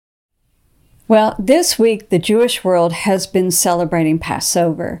Well, this week the Jewish world has been celebrating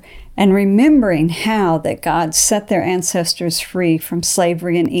Passover and remembering how that God set their ancestors free from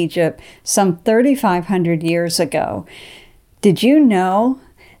slavery in Egypt some 3,500 years ago. Did you know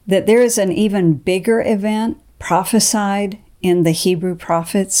that there is an even bigger event prophesied in the Hebrew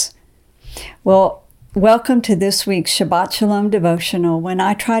prophets? Well, welcome to this week's Shabbat Shalom devotional, when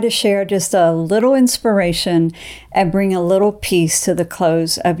I try to share just a little inspiration and bring a little peace to the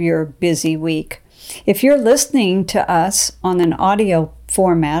close of your busy week. If you're listening to us on an audio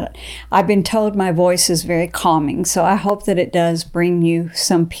format, I've been told my voice is very calming, so I hope that it does bring you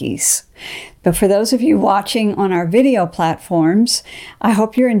some peace. But for those of you watching on our video platforms, I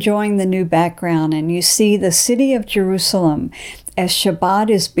hope you're enjoying the new background and you see the city of Jerusalem as Shabbat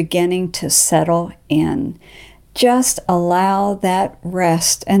is beginning to settle in. Just allow that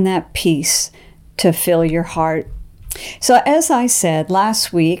rest and that peace to fill your heart. So as I said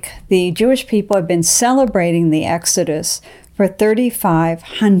last week, the Jewish people have been celebrating the Exodus for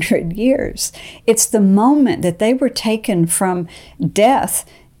 3,500 years. It's the moment that they were taken from death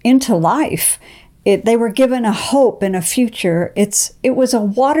into life. They were given a hope and a future. It was a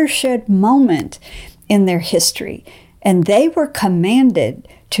watershed moment in their history, and they were commanded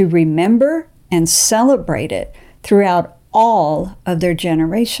to remember and celebrate it throughout all of their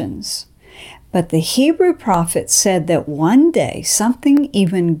generations. But the Hebrew prophet said that one day something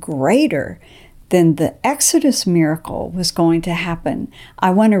even greater than the Exodus miracle was going to happen.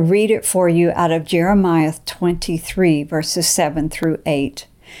 I want to read it for you out of Jeremiah 23, verses 7 through 8.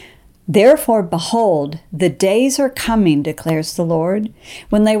 Therefore, behold, the days are coming, declares the Lord,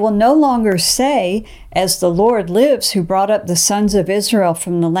 when they will no longer say, as the Lord lives, who brought up the sons of Israel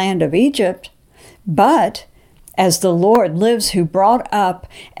from the land of Egypt, but as the Lord lives, who brought up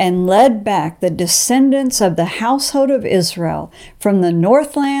and led back the descendants of the household of Israel from the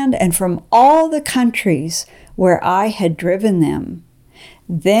northland and from all the countries where I had driven them.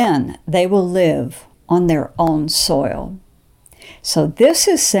 Then they will live on their own soil. So this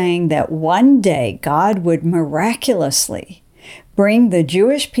is saying that one day God would miraculously bring the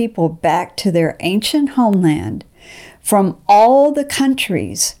Jewish people back to their ancient homeland from all the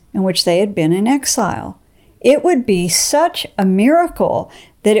countries in which they had been in exile. It would be such a miracle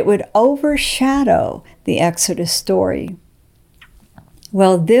that it would overshadow the Exodus story.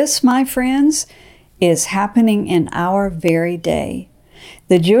 Well, this, my friends, is happening in our very day.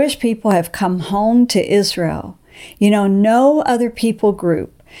 The Jewish people have come home to Israel. No other people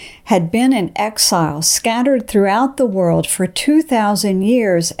group had been in exile, scattered throughout the world for 2,000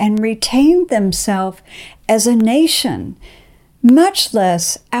 years and retained themselves as a nation, much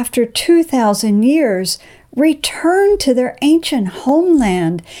less after 2,000 years returned to their ancient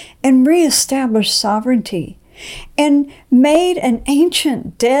homeland and reestablished sovereignty and made an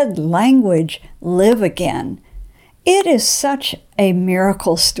ancient dead language live again. It is such a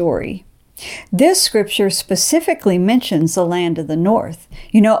miracle story. This scripture specifically mentions the land of the north.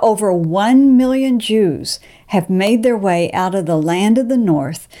 Over 1 million Jews have made their way out of the land of the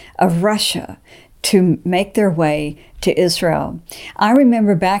north of Russia to make their way to Israel. I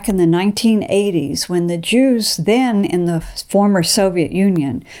remember back in the 1980s when the Jews then in the former Soviet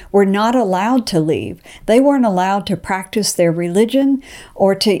Union were not allowed to leave. They weren't allowed to practice their religion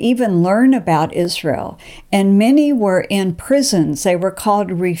or to even learn about Israel. And many were in prisons. They were called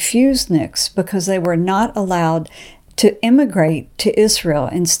refuseniks because they were not allowed to immigrate to Israel.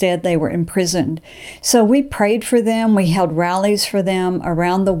 Instead, they were imprisoned. So we prayed for them. We held rallies for them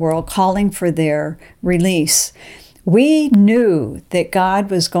around the world, calling for their release. We knew that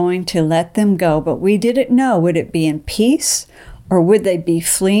God was going to let them go, but we didn't know, would it be in peace or would they be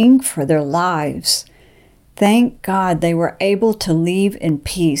fleeing for their lives? Thank God they were able to leave in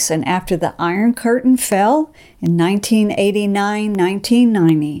peace. And after the Iron Curtain fell in 1989,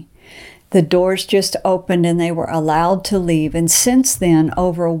 1990, the doors just opened and they were allowed to leave. And since then,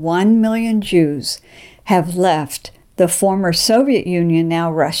 over 1 million Jews have left the former Soviet Union, now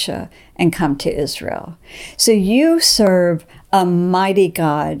Russia, and come to Israel. So you serve a mighty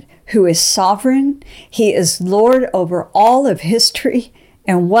God who is sovereign. He is Lord over all of history.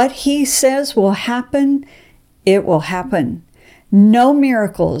 And what he says will happen, it will happen. No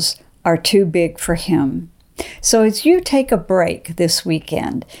miracles are too big for him. So as you take a break this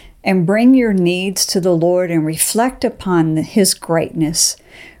weekend and bring your needs to the Lord and reflect upon his greatness,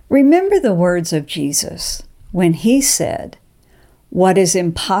 remember the words of Jesus when he said, "What is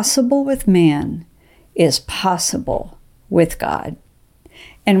impossible with man is possible with God."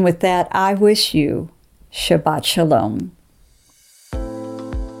 And with that, I wish you Shabbat Shalom.